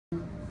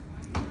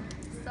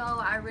So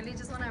I really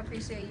just want to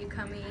appreciate you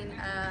coming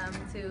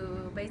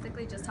to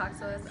basically just talk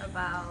to us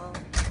about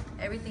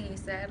everything you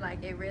said.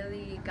 Like, it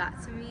really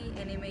got to me,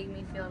 and it made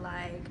me feel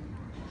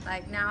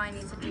like now I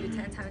need to do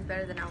 10 times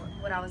better than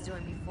what I was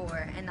doing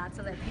before, and not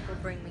to let people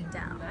bring me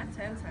down. Not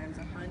 10 times,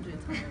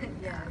 100 times.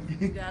 Yeah.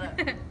 You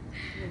gotta,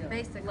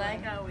 basically.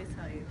 Like I always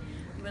tell you.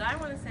 But I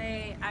want to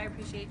say I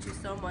appreciate you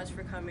so much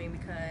for coming,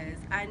 because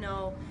I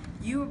know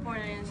you were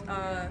born in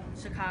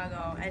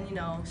Chicago, and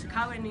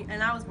Chicago,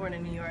 and I was born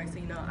in New York, so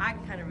I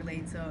can kind of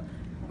relate to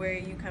where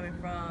you coming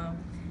from.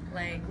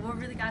 Like, what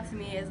really got to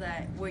me is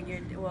that with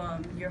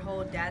your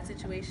whole dad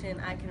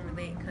situation, I can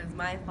relate, because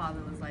my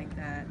father was like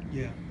that.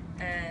 Yeah.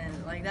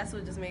 And like that's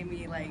what just made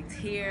me like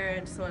tear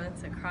and just wanted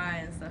to cry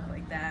and stuff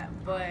like that.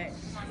 But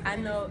I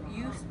know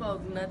you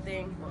spoke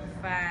nothing but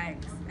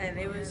facts, and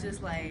it was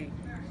just like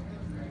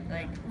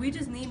we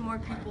just need more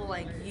people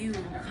like you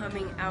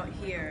coming out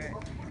here,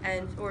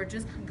 or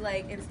just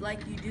like it's like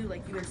you do,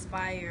 like you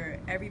inspire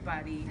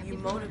everybody, you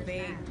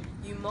motivate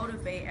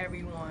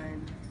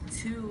everyone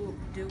to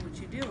do what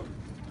you do,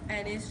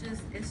 and it's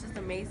just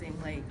amazing.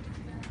 Like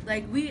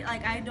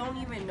I don't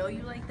even know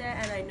you like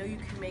that, and I know you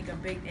can make a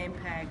big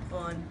impact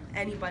on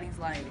anybody's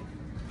life.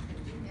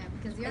 Yeah,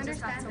 because you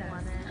understand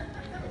us.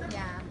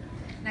 Yeah,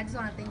 and I just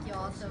want to thank you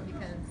also,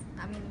 because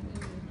I mean,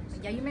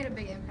 you made a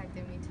big impact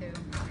in me too.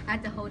 I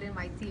had to hold in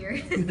my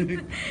tears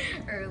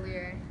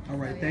earlier. All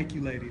right, so, thank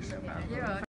you, ladies. You're welcome.